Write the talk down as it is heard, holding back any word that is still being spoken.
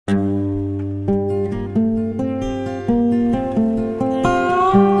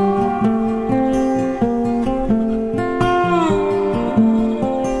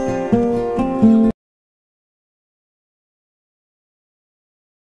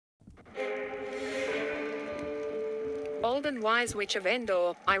Old and wise witch of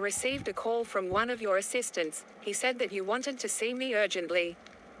Endor, I received a call from one of your assistants. He said that you wanted to see me urgently.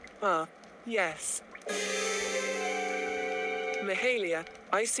 Ah, yes. Mahalia,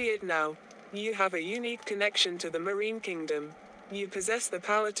 I see it now. You have a unique connection to the Marine Kingdom. You possess the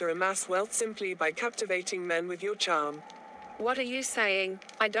power to amass wealth simply by captivating men with your charm. What are you saying?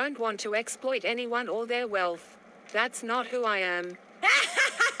 I don't want to exploit anyone or their wealth. That's not who I am.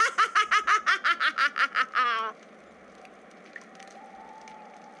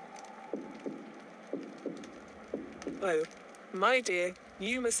 Oh, my dear,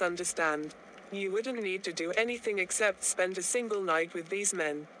 you misunderstand. You wouldn't need to do anything except spend a single night with these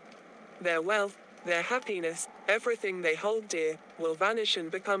men. Their wealth, their happiness, everything they hold dear, will vanish and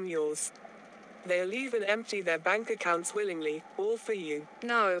become yours. They'll even empty their bank accounts willingly, all for you.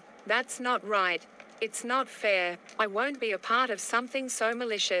 No, that's not right. It's not fair. I won't be a part of something so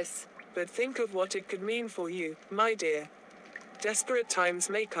malicious. But think of what it could mean for you, my dear. Desperate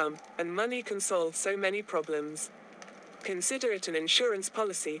times may come, and money can solve so many problems. Consider it an insurance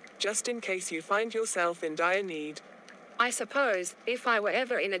policy, just in case you find yourself in dire need. I suppose, if I were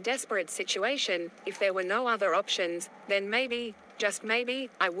ever in a desperate situation, if there were no other options, then maybe, just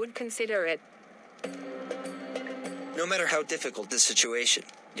maybe, I would consider it. No matter how difficult the situation,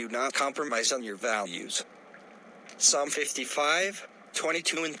 do not compromise on your values. Psalm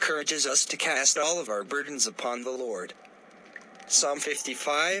 55:22 encourages us to cast all of our burdens upon the Lord. Psalm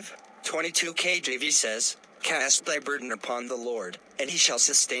 55:22 KJV says, "Cast thy burden upon the Lord, and he shall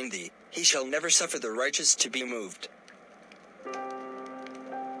sustain thee. He shall never suffer the righteous to be moved."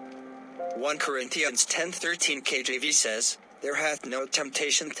 1 Corinthians 10:13 KJV says, "There hath no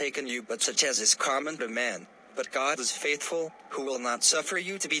temptation taken you but such as is common to man. But God is faithful, who will not suffer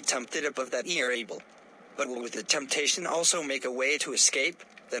you to be tempted above that ye are able, but will with the temptation also make a way to escape,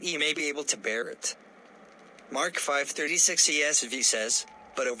 that ye may be able to bear it." Mark 5:36 ESV says,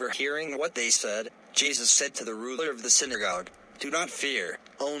 "But overhearing what they said, Jesus said to the ruler of the synagogue, Do not fear,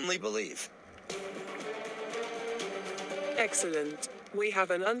 only believe." Excellent. We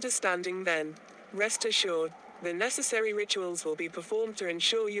have an understanding then. Rest assured, the necessary rituals will be performed to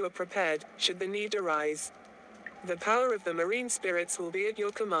ensure you are prepared, should the need arise. The power of the marine spirits will be at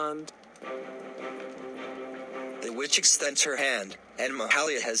your command. The witch extends her hand, and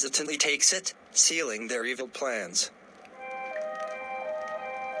Mahalia hesitantly takes it, sealing their evil plans.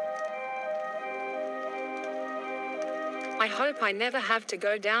 I hope I never have to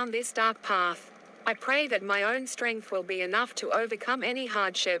go down this dark path. I pray that my own strength will be enough to overcome any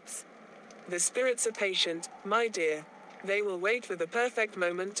hardships. The spirits are patient, my dear. They will wait for the perfect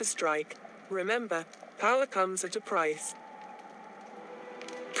moment to strike. Remember, power comes at a price.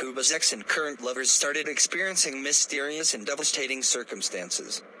 Kuba's ex and current lovers started experiencing mysterious and devastating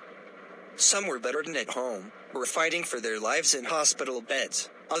circumstances. Some were bedridden at home, were fighting for their lives in hospital beds,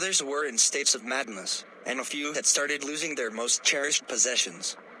 others were in states of madness, and a few had started losing their most cherished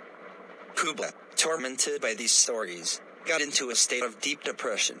possessions. Kuba, tormented by these stories, got into a state of deep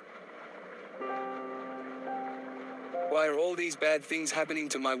depression. Why are all these bad things happening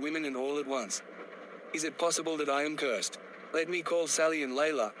to my women and all at once? Is it possible that I am cursed? Let me call Sally and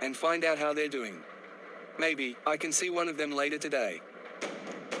Layla and find out how they're doing. Maybe I can see one of them later today.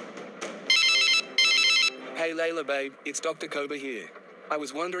 Hey Layla babe, it's Dr. Koba here. I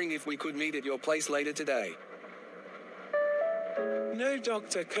was wondering if we could meet at your place later today. No,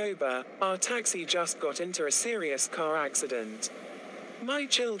 Dr. Koba, our taxi just got into a serious car accident. My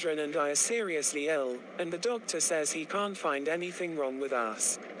children and I are seriously ill, and the doctor says he can't find anything wrong with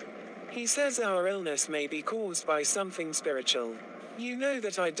us. He says our illness may be caused by something spiritual. You know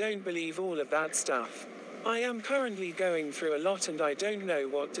that I don't believe all of that stuff. I am currently going through a lot and I don't know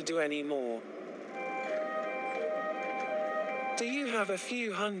what to do anymore. Do you have a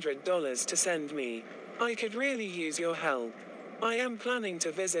few $100s to send me? I could really use your help. I am planning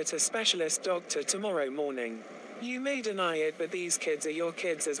to visit a specialist doctor tomorrow morning. You may deny it, but these kids are your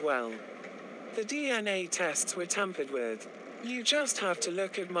kids as well. The DNA tests were tampered with. You just have to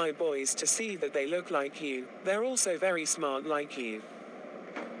look at my boys to see that they look like you. They're also very smart like you.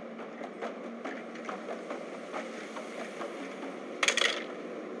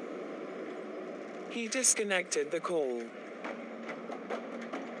 He disconnected the call.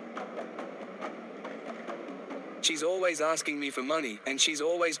 She's always asking me for money, and she's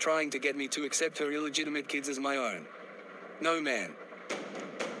always trying to get me to accept her illegitimate kids as my own. No man.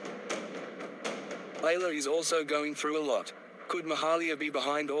 Layla is also going through a lot. Could Mahalia be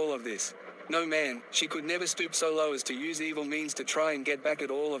behind all of this? No man, she could never stoop so low as to use evil means to try and get back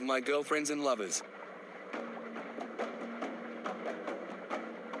at all of my girlfriends and lovers.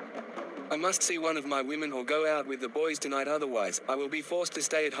 I must see one of my women or go out with the boys tonight, otherwise I will be forced to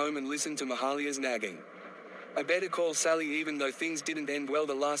stay at home and listen to Mahalia's nagging. I better call Sally even though things didn't end well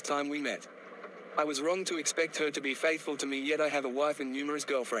the last time we met. I was wrong to expect her to be faithful to me, yet I have a wife and numerous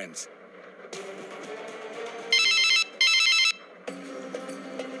girlfriends.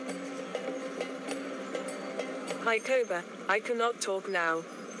 Hi Koba, I cannot talk now.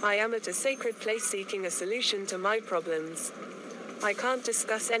 I am at a sacred place seeking a solution to my problems. I can't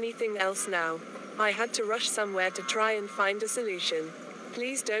discuss anything else now. I had to rush somewhere to try and find a solution.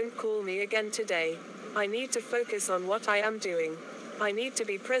 Please don't call me again today. I need to focus on what I am doing. I need to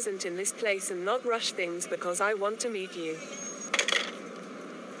be present in this place and not rush things because I want to meet you.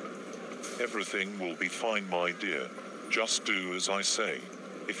 Everything will be fine, my dear. Just do as I say.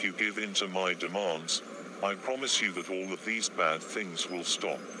 If you give in to my demands, I promise you that all of these bad things will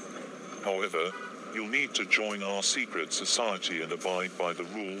stop. However, you'll need to join our secret society and abide by the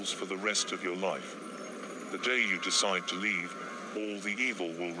rules for the rest of your life. The day you decide to leave, all the evil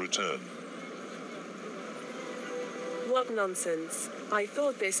will return. What nonsense. I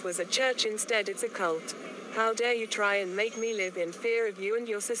thought this was a church, instead it's a cult. How dare you try and make me live in fear of you and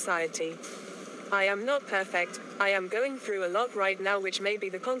your society. I am not perfect, I am going through a lot right now which may be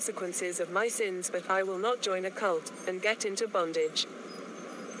the consequences of my sins, but I will not join a cult and get into bondage.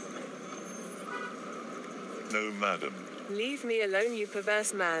 No, madam. Leave me alone, you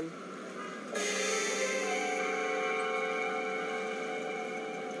perverse man.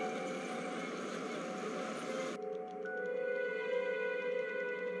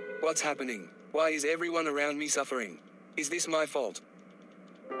 What's happening? Why is everyone around me suffering? Is this my fault?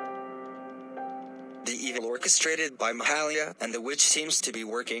 The evil orchestrated by Mahalia and the witch seems to be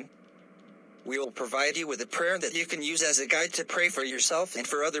working. We will provide you with a prayer that you can use as a guide to pray for yourself and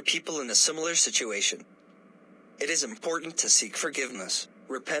for other people in a similar situation. It is important to seek forgiveness,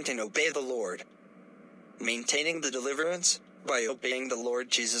 repent and obey the Lord. Maintaining the deliverance, by obeying the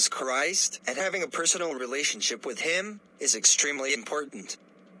Lord Jesus Christ and having a personal relationship with Him, is extremely important.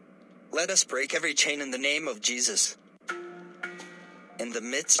 Let us break every chain in the name of Jesus. In the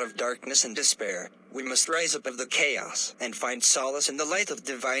midst of darkness and despair, we must rise above the chaos and find solace in the light of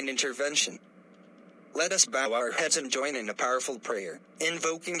divine intervention. Let us bow our heads and join in a powerful prayer,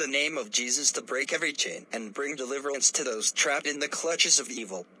 invoking the name of Jesus to break every chain and bring deliverance to those trapped in the clutches of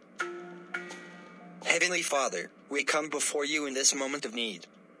evil. Heavenly Father, we come before you in this moment of need.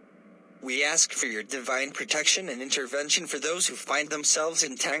 We ask for your divine protection and intervention for those who find themselves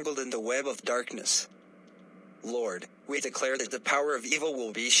entangled in the web of darkness. Lord, we declare that the power of evil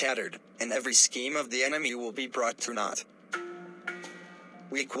will be shattered, and every scheme of the enemy will be brought to naught.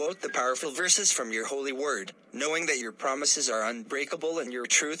 We quote the powerful verses from your holy word, knowing that your promises are unbreakable and your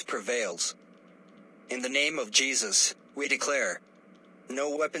truth prevails. In the name of Jesus, we declare,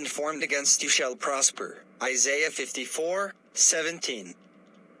 no weapon formed against you shall prosper. Isaiah 54:17.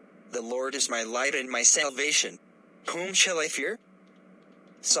 The Lord is my light and my salvation. Whom shall I fear?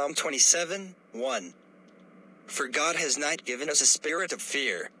 Psalm 27:1. For God has not given us a spirit of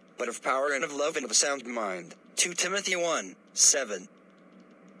fear, but of power and of love and of a sound mind. 2 Timothy 1:7.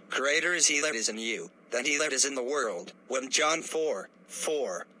 Greater is he that is in you, than he that is in the world. 1 John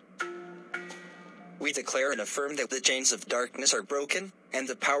 4:4. We declare and affirm that the chains of darkness are broken, and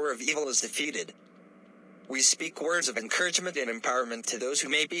the power of evil is defeated. We speak words of encouragement and empowerment to those who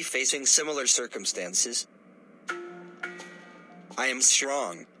may be facing similar circumstances. I am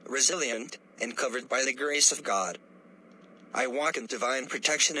strong, resilient, and covered by the grace of God. I walk in divine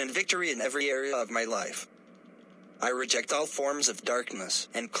protection and victory in every area of my life. I reject all forms of darkness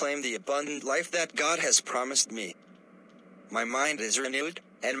and claim the abundant life that God has promised me. My mind is renewed,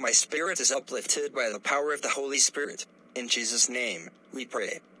 and my spirit is uplifted by the power of the Holy Spirit. In Jesus' name, we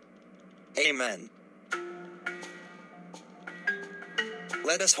pray. Amen.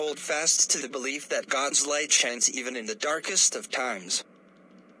 Let us hold fast to the belief that God's light shines even in the darkest of times.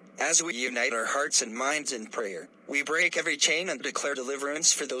 As we unite our hearts and minds in prayer, we break every chain and declare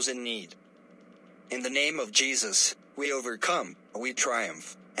deliverance for those in need. In the name of Jesus, we overcome, we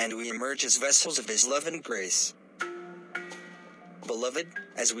triumph, and we emerge as vessels of His love and grace. Beloved,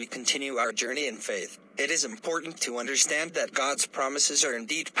 as we continue our journey in faith, it is important to understand that God's promises are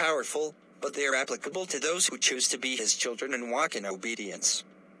indeed powerful, but they are applicable to those who choose to be His children and walk in obedience.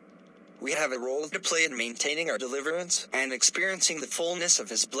 We have a role to play in maintaining our deliverance and experiencing the fullness of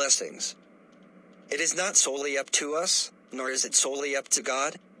His blessings. It is not solely up to us, nor is it solely up to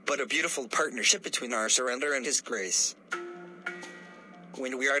God, but a beautiful partnership between our surrender and His grace.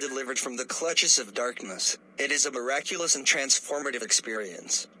 When we are delivered from the clutches of darkness, it is a miraculous and transformative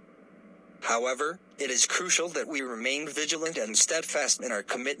experience. However, it is crucial that we remain vigilant and steadfast in our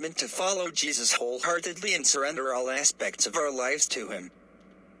commitment to follow Jesus wholeheartedly and surrender all aspects of our lives to Him.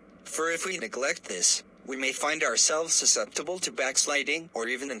 For if we neglect this, we may find ourselves susceptible to backsliding or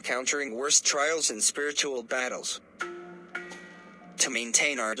even encountering worse trials and spiritual battles. To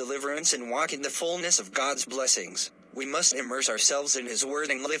maintain our deliverance and walk in the fullness of God's blessings, we must immerse ourselves in His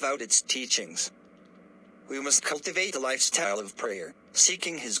Word and live out its teachings. We must cultivate a lifestyle of prayer,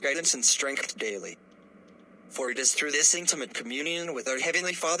 seeking His guidance and strength daily. For it is through this intimate communion with our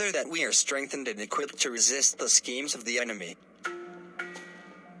Heavenly Father that we are strengthened and equipped to resist the schemes of the enemy.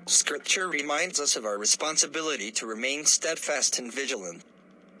 Scripture reminds us of our responsibility to remain steadfast and vigilant.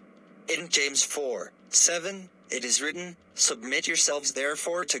 In James 4:7, it is written, "Submit yourselves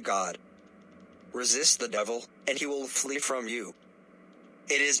therefore to God. Resist the devil, and he will flee from you."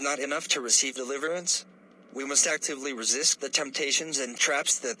 It is not enough to receive deliverance. We must actively resist the temptations and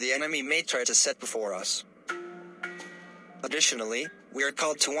traps that the enemy may try to set before us. Additionally, we are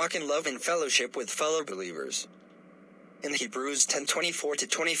called to walk in love and fellowship with fellow believers. In Hebrews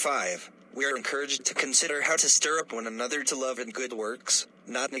 10:24-25, we are encouraged to consider how to stir up one another to love and good works,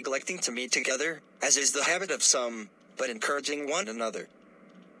 not neglecting to meet together, as is the habit of some, but encouraging one another.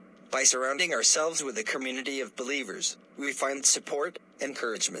 By surrounding ourselves with a community of believers, we find support,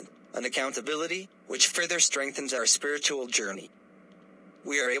 encouragement, and accountability, which further strengthens our spiritual journey.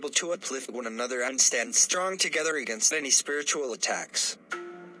 We are able to uplift one another and stand strong together against any spiritual attacks.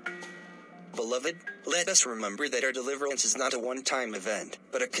 Beloved, let us remember that our deliverance is not a one-time event,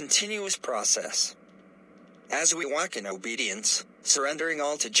 but a continuous process. As we walk in obedience, surrendering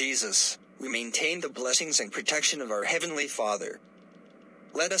all to Jesus, we maintain the blessings and protection of our Heavenly Father.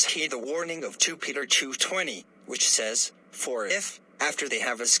 Let us heed the warning of 2 Peter 2:20, which says, "For if, after they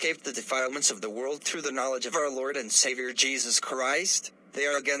have escaped the defilements of the world through the knowledge of our Lord and Savior Jesus Christ, they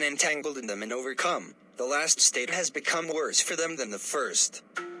are again entangled in them and overcome, the last state has become worse for them than the first."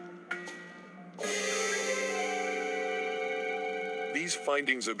 These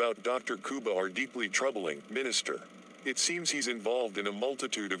findings about Dr. Kuba are deeply troubling, Minister. It seems he's involved in a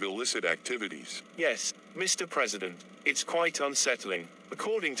multitude of illicit activities. Yes, Mr. President, it's quite unsettling.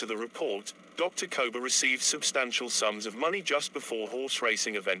 According to the report, Dr. Koba received substantial sums of money just before horse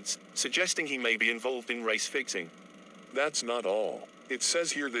racing events, suggesting he may be involved in race fixing. That's not all. It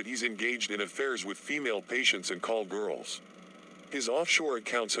says here that he's engaged in affairs with female patients and call girls. His offshore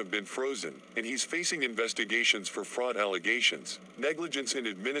accounts have been frozen, and he's facing investigations for fraud allegations, negligence in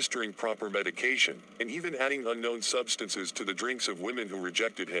administering proper medication, and even adding unknown substances to the drinks of women who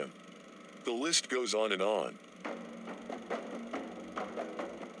rejected him. The list goes on and on.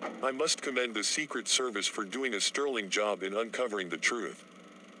 I must commend the Secret Service for doing a sterling job in uncovering the truth.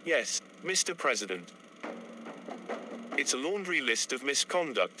 Yes, Mr. President. It's a laundry list of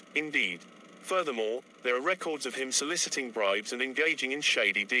misconduct, indeed. Furthermore, there are records of him soliciting bribes and engaging in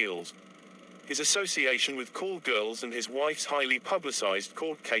shady deals. His association with call girls and his wife's highly publicized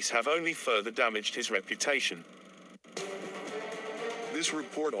court case have only further damaged his reputation. This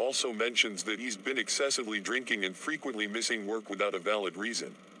report also mentions that he's been excessively drinking and frequently missing work without a valid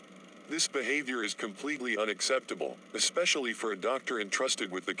reason. This behavior is completely unacceptable, especially for a doctor entrusted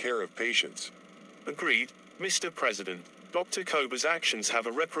with the care of patients. Agreed, Mr. President. Dr. Koba's actions have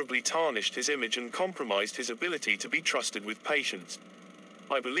irreparably tarnished his image and compromised his ability to be trusted with patients.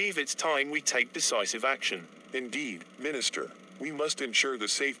 I believe it's time we take decisive action. Indeed, Minister. We must ensure the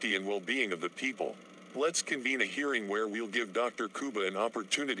safety and well-being of the people. Let's convene a hearing where we'll give Dr. Kuba an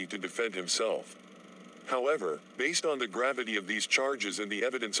opportunity to defend himself. However, based on the gravity of these charges and the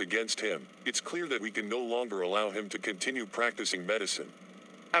evidence against him, it's clear that we can no longer allow him to continue practicing medicine.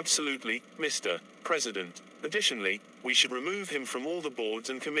 Absolutely, Mr. President. Additionally, we should remove him from all the boards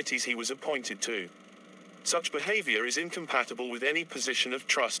and committees he was appointed to. Such behavior is incompatible with any position of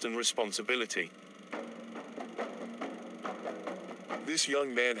trust and responsibility. This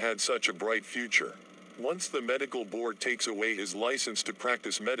young man had such a bright future. Once the medical board takes away his license to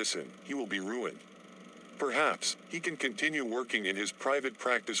practice medicine, he will be ruined. Perhaps, he can continue working in his private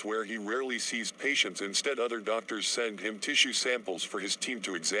practice where he rarely sees patients. Instead, other doctors send him tissue samples for his team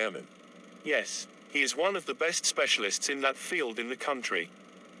to examine. Yes, he is one of the best specialists in that field in the country.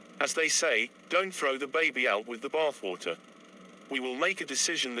 As they say, don't throw the baby out with the bathwater. We will make a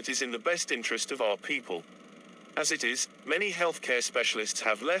decision that is in the best interest of our people. As it is, many healthcare specialists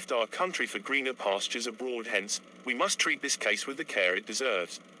have left our country for greener pastures abroad. Hence, we must treat this case with the care it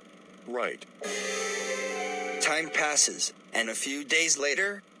deserves. Right. Time passes, and a few days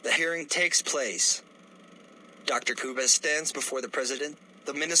later, the hearing takes place. Dr. Kuba stands before the President,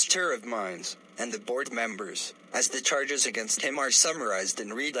 the Minister of Mines, and the board members, as the charges against him are summarized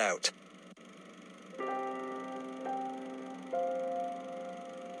and read out.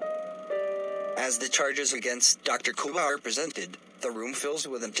 As the charges against Dr. Kuba are presented, the room fills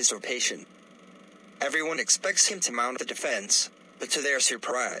with anticipation. Everyone expects him to mount the defense, but to their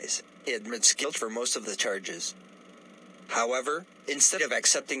surprise, he admits guilt for most of the charges. However, instead of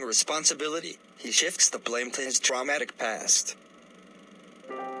accepting responsibility, he shifts the blame to his traumatic past.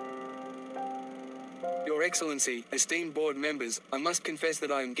 Your Excellency, esteemed board members, I must confess that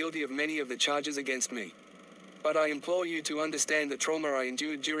I am guilty of many of the charges against me. But I implore you to understand the trauma I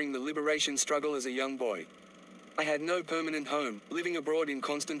endured during the liberation struggle as a young boy. I had no permanent home, living abroad in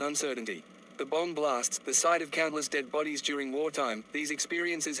constant uncertainty. The bomb blasts, the sight of countless dead bodies during wartime, these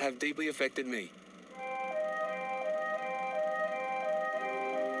experiences have deeply affected me.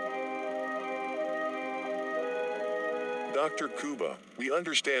 Dr. Kuba, we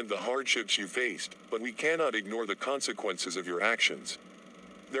understand the hardships you faced, but we cannot ignore the consequences of your actions.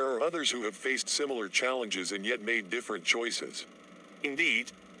 There are others who have faced similar challenges and yet made different choices.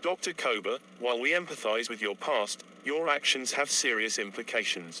 Indeed, Dr. Koba, while we empathize with your past, your actions have serious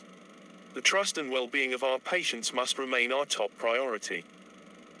implications. The trust and well-being of our patients must remain our top priority.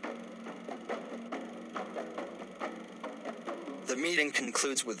 The meeting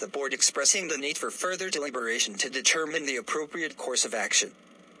concludes with the board expressing the need for further deliberation to determine the appropriate course of action.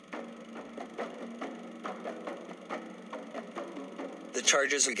 The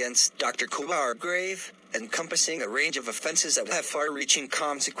charges against Dr. Kuba are grave, encompassing a range of offenses that have far-reaching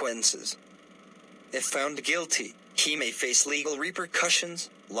consequences. If found guilty, he may face legal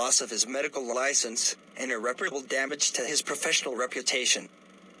repercussions, loss of his medical license, and irreparable damage to his professional reputation.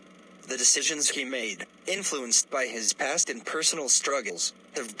 The decisions he made, influenced by his past and personal struggles,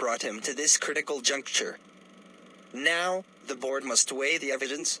 have brought him to this critical juncture. Now, the board must weigh the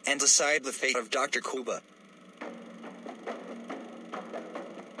evidence and decide the fate of Dr. Kuba.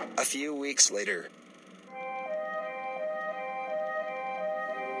 A few weeks later.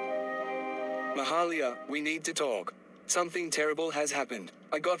 Mahalia, we need to talk. Something terrible has happened.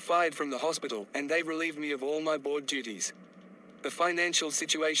 I got fired from the hospital, and they've relieved me of all my board duties. The financial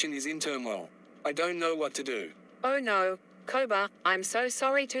situation is in turmoil. I don't know what to do. Oh no, Koba, I'm so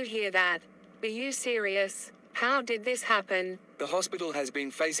sorry to hear that. Are you serious? How did this happen? The hospital has been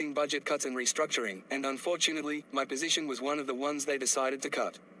facing budget cuts and restructuring, and unfortunately, my position was one of the ones they decided to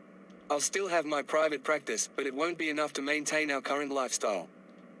cut. I'll still have my private practice, but it won't be enough to maintain our current lifestyle.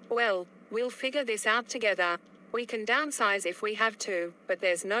 Well, we'll figure this out together. We can downsize if we have to, but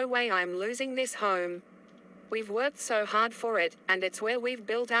there's no way I'm losing this home. We've worked so hard for it, and it's where we've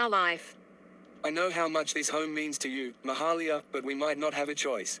built our life. I know how much this home means to you, Mahalia, but we might not have a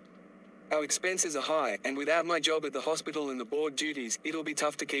choice. Our expenses are high, and without my job at the hospital and the board duties, it'll be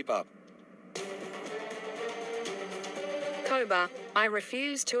tough to keep up. Koba, I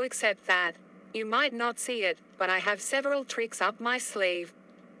refuse to accept that. You might not see it, but I have several tricks up my sleeve.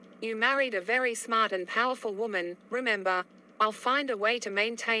 You married a very smart and powerful woman, remember. I'll find a way to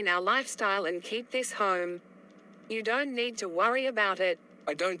maintain our lifestyle and keep this home. You don't need to worry about it.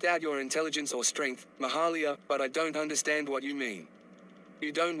 I don't doubt your intelligence or strength, Mahalia, but I don't understand what you mean.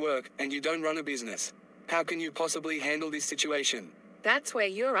 You don't work, and you don't run a business. How can you possibly handle this situation? That's where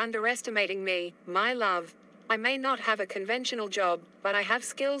you're underestimating me, my love. I may not have a conventional job, but I have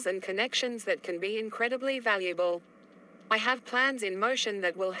skills and connections that can be incredibly valuable. I have plans in motion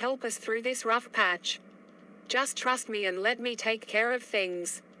that will help us through this rough patch. Just trust me and let me take care of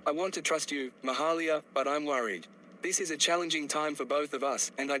things. I want to trust you, Mahalia, but I'm worried. This is a challenging time for both of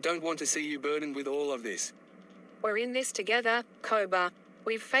us, and I don't want to see you burdened with all of this. We're in this together, Koba.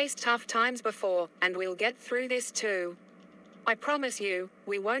 We've faced tough times before, and we'll get through this too. I promise you,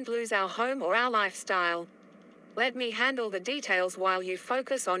 we won't lose our home or our lifestyle. Let me handle the details while you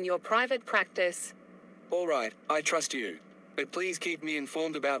focus on your private practice. All right, I trust you. But please keep me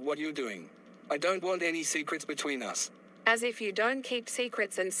informed about what you're doing. I don't want any secrets between us. As if you don't keep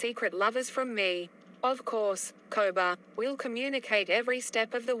secrets and secret lovers from me. Of course, Koba, we'll communicate every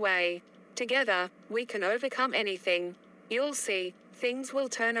step of the way. Together, we can overcome anything. You'll see, things will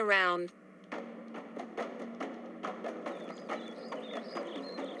turn around.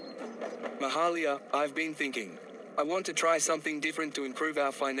 Mahalia, I've been thinking. I want to try something different to improve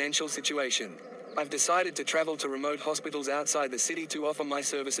our financial situation. I've decided to travel to remote hospitals outside the city to offer my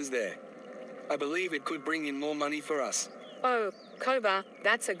services there. I believe it could bring in more money for us. Oh, Koba,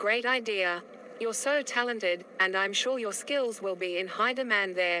 that's a great idea. You're so talented, and I'm sure your skills will be in high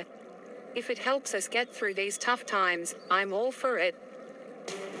demand there. If it helps us get through these tough times, I'm all for it.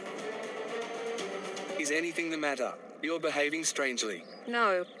 Is anything the matter? You're behaving strangely.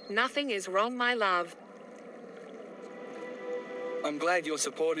 No, nothing is wrong, my love. I'm glad you're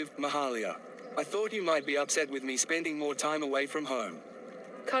supportive, Mahalia. I thought you might be upset with me spending more time away from home.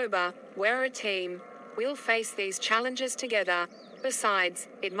 Koba, we're a team. We'll face these challenges together. Besides,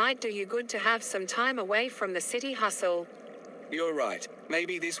 it might do you good to have some time away from the city hustle. You're right.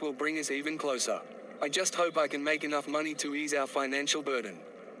 Maybe this will bring us even closer. I just hope I can make enough money to ease our financial burden.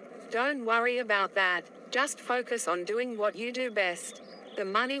 Don't worry about that. Just focus on doing what you do best. The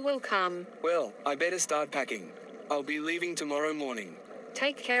money will come. Well, I better start packing. I'll be leaving tomorrow morning.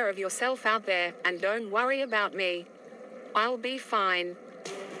 Take care of yourself out there, and don't worry about me. I'll be fine.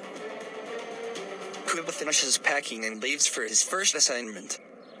 Kuba finishes packing and leaves for his first assignment.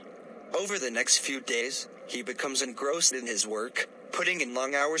 Over the next few days, he becomes engrossed in his work, putting in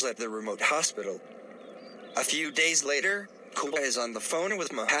long hours at the remote hospital. A few days later, Kuba is on the phone with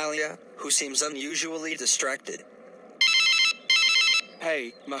Mahalia, who seems unusually distracted.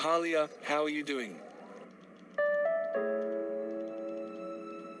 Hey, Mahalia, how are you doing?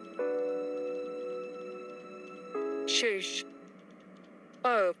 Shush.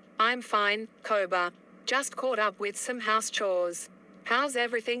 Oh, I'm fine, Koba. Just caught up with some house chores. How's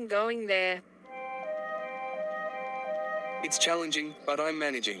everything going there? It's challenging, but I'm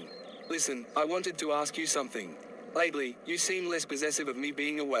managing. Listen, I wanted to ask you something. Lately, you seem less possessive of me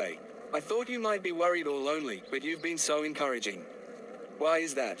being away. I thought you might be worried or lonely, but you've been so encouraging. Why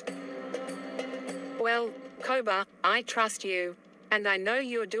is that? Well, Koba, I trust you. And I know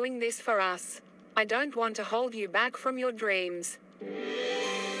you're doing this for us. I don't want to hold you back from your dreams.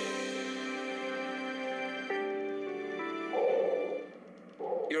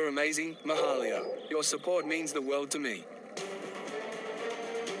 You're amazing, Mahalia. Your support means the world to me.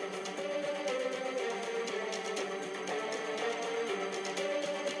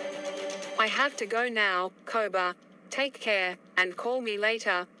 I have to go now, Koba. Take care, and call me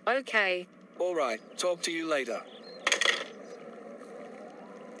later, okay? Alright, talk to you later.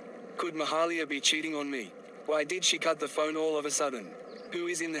 Could Mahalia be cheating on me? Why did she cut the phone all of a sudden? Who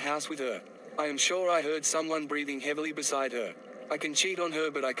is in the house with her? I am sure I heard someone breathing heavily beside her. I can cheat on her,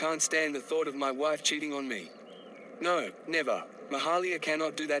 but I can't stand the thought of my wife cheating on me. No, never. Mahalia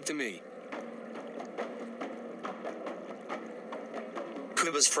cannot do that to me.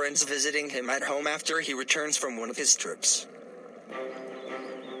 Kuba's friends visiting him at home after he returns from one of his trips.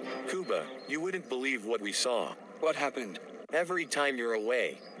 Kuba, you wouldn't believe what we saw. What happened? Every time you're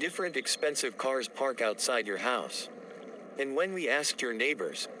away, different expensive cars park outside your house. And when we asked your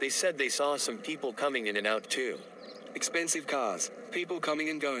neighbors, they said they saw some people coming in and out too. Expensive cars, people coming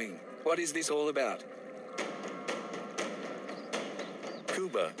and going. What is this all about?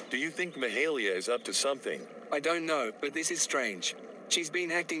 Kuba, do you think Mahalia is up to something? I don't know, but this is strange. She's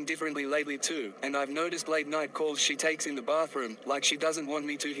been acting differently lately too, and I've noticed late night calls she takes in the bathroom, like she doesn't want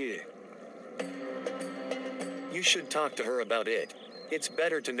me to hear. You should talk to her about it. It's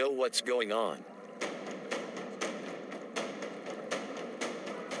better to know what's going on.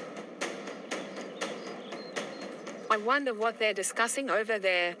 I wonder what they're discussing over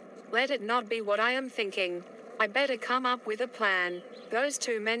there. Let it not be what I am thinking. I better come up with a plan. Those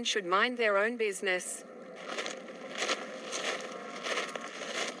two men should mind their own business.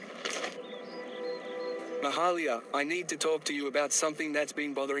 Mahalia, I need to talk to you about something that's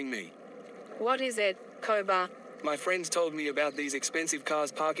been bothering me. What is it, Koba? My friends told me about these expensive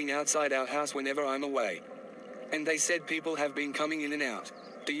cars parking outside our house whenever I'm away. And they said people have been coming in and out.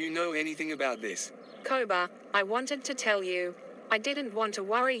 Do you know anything about this? Koba, I wanted to tell you. I didn't want to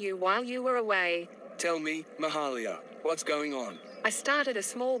worry you while you were away. Tell me, Mahalia, what's going on? I started a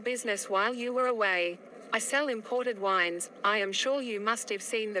small business while you were away. I sell imported wines. I am sure you must have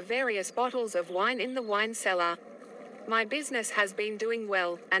seen the various bottles of wine in the wine cellar. My business has been doing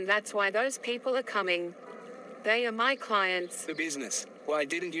well, and that's why those people are coming. They are my clients. The business. Why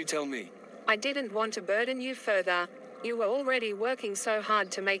didn't you tell me? I didn't want to burden you further. You were already working so hard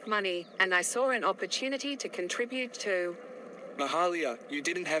to make money, and I saw an opportunity to contribute too. Mahalia, you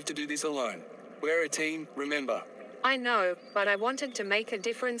didn't have to do this alone. We're a team, remember? I know, but I wanted to make a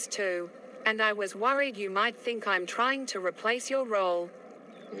difference too. And I was worried you might think I'm trying to replace your role.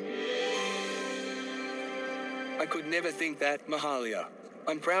 I could never think that, Mahalia.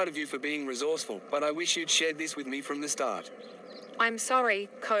 I'm proud of you for being resourceful, but I wish you'd shared this with me from the start. I'm sorry,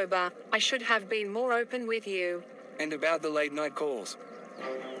 Koba. I should have been more open with you. And about the late night calls.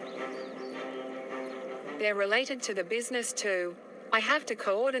 They're related to the business too. I have to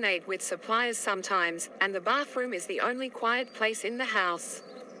coordinate with suppliers sometimes, and the bathroom is the only quiet place in the house.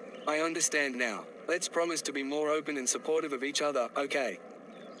 I understand now. Let's promise to be more open and supportive of each other, okay?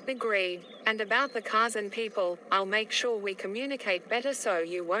 Agreed. And about the cars and people, I'll make sure we communicate better so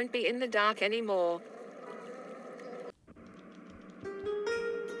you won't be in the dark anymore.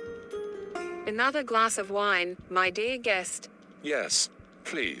 Another glass of wine, my dear guest. Yes.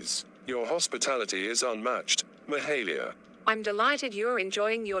 Please, your hospitality is unmatched, Mahalia. I'm delighted you're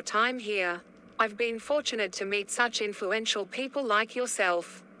enjoying your time here. I've been fortunate to meet such influential people like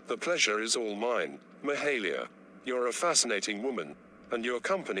yourself. The pleasure is all mine, Mahalia. You're a fascinating woman, and your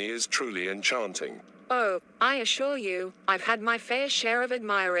company is truly enchanting. Oh, I assure you, I've had my fair share of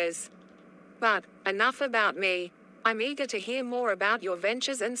admirers. But, enough about me. I'm eager to hear more about your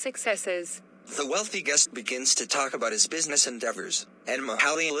ventures and successes. The wealthy guest begins to talk about his business endeavors, and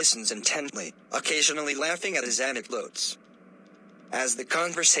Mahalia listens intently, occasionally laughing at his anecdotes. As the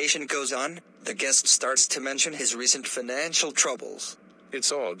conversation goes on, the guest starts to mention his recent financial troubles.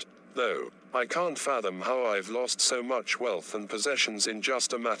 It's odd, though. I can't fathom how I've lost so much wealth and possessions in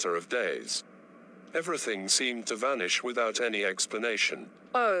just a matter of days. Everything seemed to vanish without any explanation.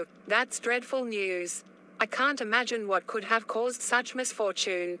 Oh, that's dreadful news. I can't imagine what could have caused such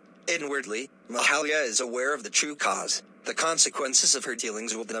misfortune. Inwardly, Mahalia is aware of the true cause, the consequences of her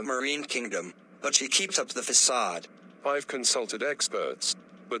dealings with the Marine Kingdom, but she keeps up the facade. I've consulted experts,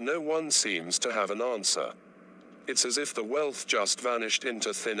 but no one seems to have an answer. It's as if the wealth just vanished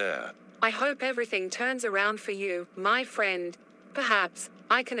into thin air. I hope everything turns around for you, my friend. Perhaps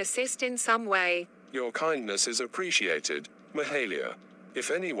I can assist in some way. Your kindness is appreciated, Mahalia. If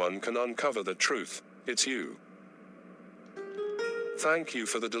anyone can uncover the truth, it's you. Thank you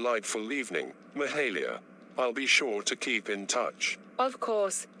for the delightful evening, Mahalia. I'll be sure to keep in touch. Of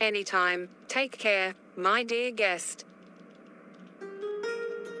course, anytime. Take care, my dear guest.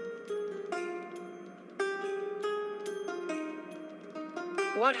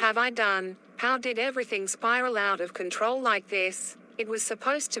 What have I done? How did everything spiral out of control like this? It was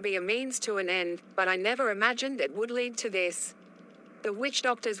supposed to be a means to an end, but I never imagined it would lead to this. The witch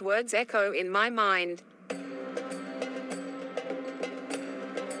doctor's words echo in my mind.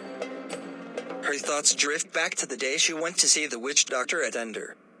 Her thoughts drift back to the day she went to see the witch doctor at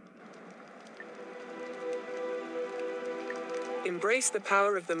Ender. Embrace the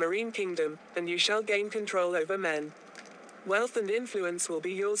power of the Marine Kingdom, and you shall gain control over men. Wealth and influence will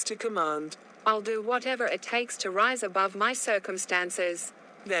be yours to command. I'll do whatever it takes to rise above my circumstances.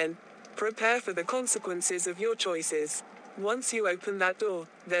 Then, prepare for the consequences of your choices. Once you open that door,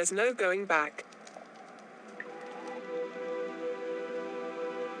 there's no going back.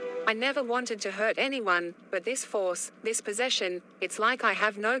 I never wanted to hurt anyone, but this force, this possession, it's like I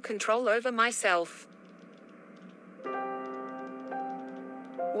have no control over myself.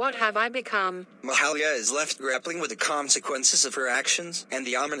 What have I become? Mahalia is left grappling with the consequences of her actions and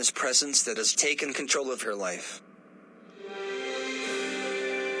the ominous presence that has taken control of her life.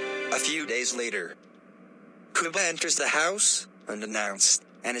 A few days later, Kuba enters the house, unannounced,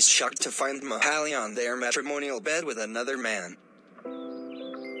 and is shocked to find Mahalia on their matrimonial bed with another man.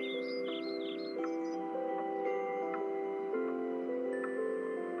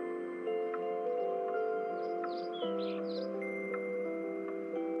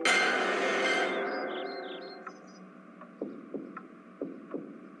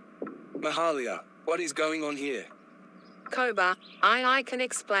 Mahalia, what is going on here? Koba, I can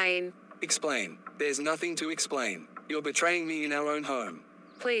explain. Explain. There's nothing to explain. You're betraying me in our own home.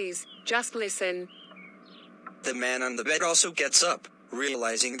 Please, just listen. The man on the bed also gets up,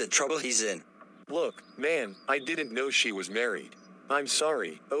 realizing the trouble he's in. Look, man, I didn't know she was married. I'm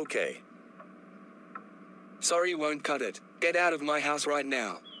sorry, okay? Sorry won't cut it. Get out of my house right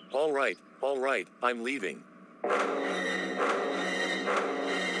now. All right, I'm leaving.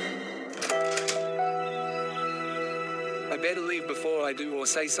 I better leave before I do or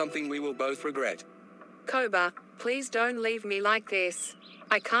say something we will both regret. Koba, please don't leave me like this.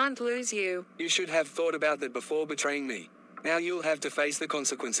 I can't lose you. You should have thought about that before betraying me. Now you'll have to face the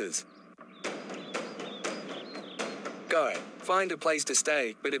consequences. Go. Find a place to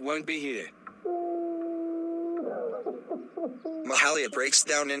stay, but it won't be here. Mahalia breaks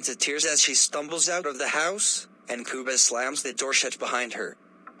down into tears as she stumbles out of the house, and Kuba slams the door shut behind her.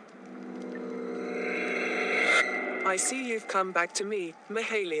 I see you've come back to me,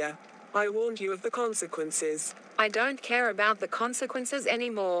 Mahalia. I warned you of the consequences. I don't care about the consequences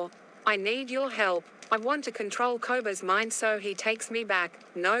anymore. I need your help. I want to control Koba's mind so he takes me back,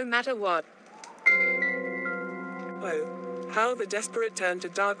 no matter what. Oh, how the desperate turn to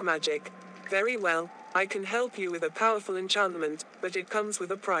dark magic. Very well, I can help you with a powerful enchantment, but it comes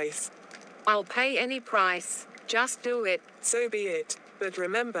with a price. I'll pay any price. Just do it. So be it. But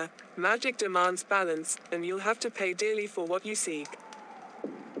remember, magic demands balance, and you'll have to pay dearly for what you seek.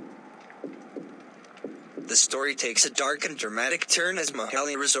 The story takes a dark and dramatic turn as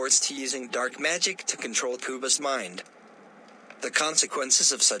Mahalia resorts to using dark magic to control Kuba's mind. The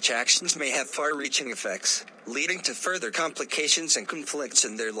consequences of such actions may have far-reaching effects, leading to further complications and conflicts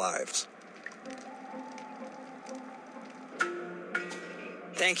in their lives.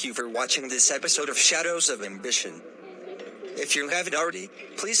 Thank you for watching this episode of Shadows of Ambition. If you haven't already,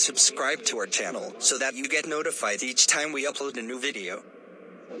 please subscribe to our channel so that you get notified each time we upload a new video.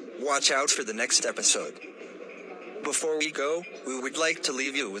 Watch out for the next episode. Before we go, we would like to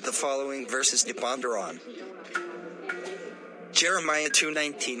leave you with the following verses to ponder on. Jeremiah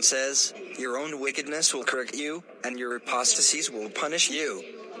 2:19 says, "Your own wickedness will correct you, and your apostasies will punish you.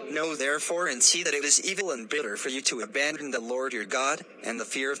 Know therefore and see that it is evil and bitter for you to abandon the Lord your God, and the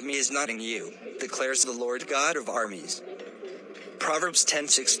fear of me is not in you, declares the Lord God of armies." Proverbs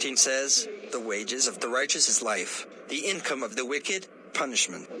 10:16 says, "The wages of the righteous is life, the income of the wicked,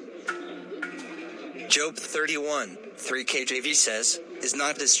 punishment." Job 31:3 KJV says, "Is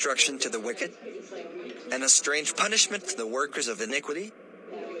not destruction to the wicked, and a strange punishment to the workers of iniquity?"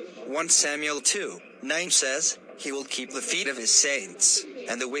 1 Samuel 2:9 says, "He will keep the feet of his saints,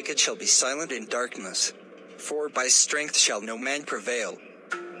 and the wicked shall be silent in darkness. For by strength shall no man prevail."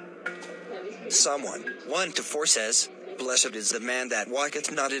 Psalm 1:1-4 says, "Blessed is the man that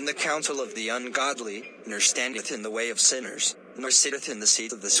walketh not in the counsel of the ungodly, nor standeth in the way of sinners, nor sitteth in the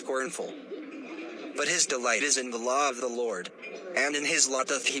seat of the scornful. But his delight is in the law of the Lord, and in his law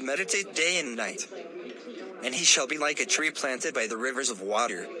doth he meditate day and night. And he shall be like a tree planted by the rivers of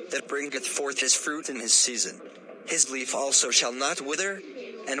water, that bringeth forth his fruit in his season. His leaf also shall not wither,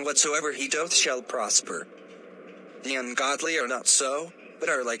 and whatsoever he doth shall prosper. The ungodly are not so, but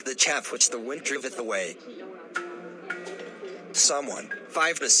are like the chaff which the wind driveth away." Psalm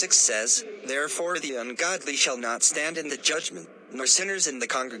 1:5-6 says, "Therefore the ungodly shall not stand in the judgment, nor sinners in the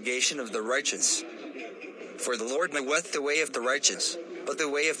congregation of the righteous. For the Lord knoweth the way of the righteous, but the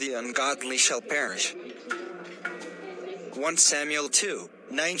way of the ungodly shall perish." 1 Samuel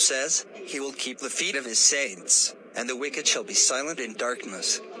 2:9 says, "He will keep the feet of his saints, and the wicked shall be silent in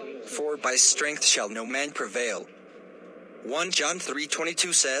darkness. For by strength shall no man prevail." 1 John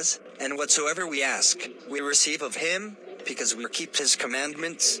 3:22 says, "And whatsoever we ask, we receive of him, because we keep his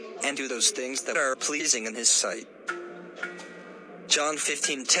commandments, and do those things that are pleasing in his sight." John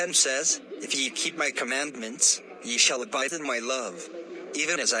 15:10 says, "If ye keep my commandments, ye shall abide in my love,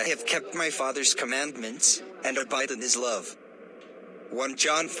 even as I have kept my Father's commandments, and abide in his love." 1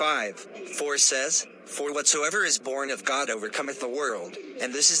 John 5:4 says, "For whatsoever is born of God overcometh the world,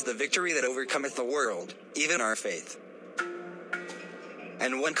 and this is the victory that overcometh the world, even our faith."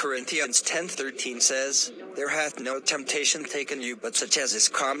 And 1 Corinthians 10:13 says, "There hath no temptation taken you but such as is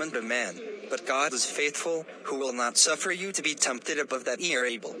common to man. But God is faithful, who will not suffer you to be tempted above that ye are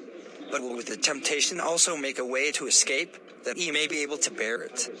able, but will with the temptation also make a way to escape, that ye may be able to bear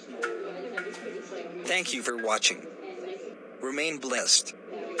it." Thank you for watching. Remain blessed.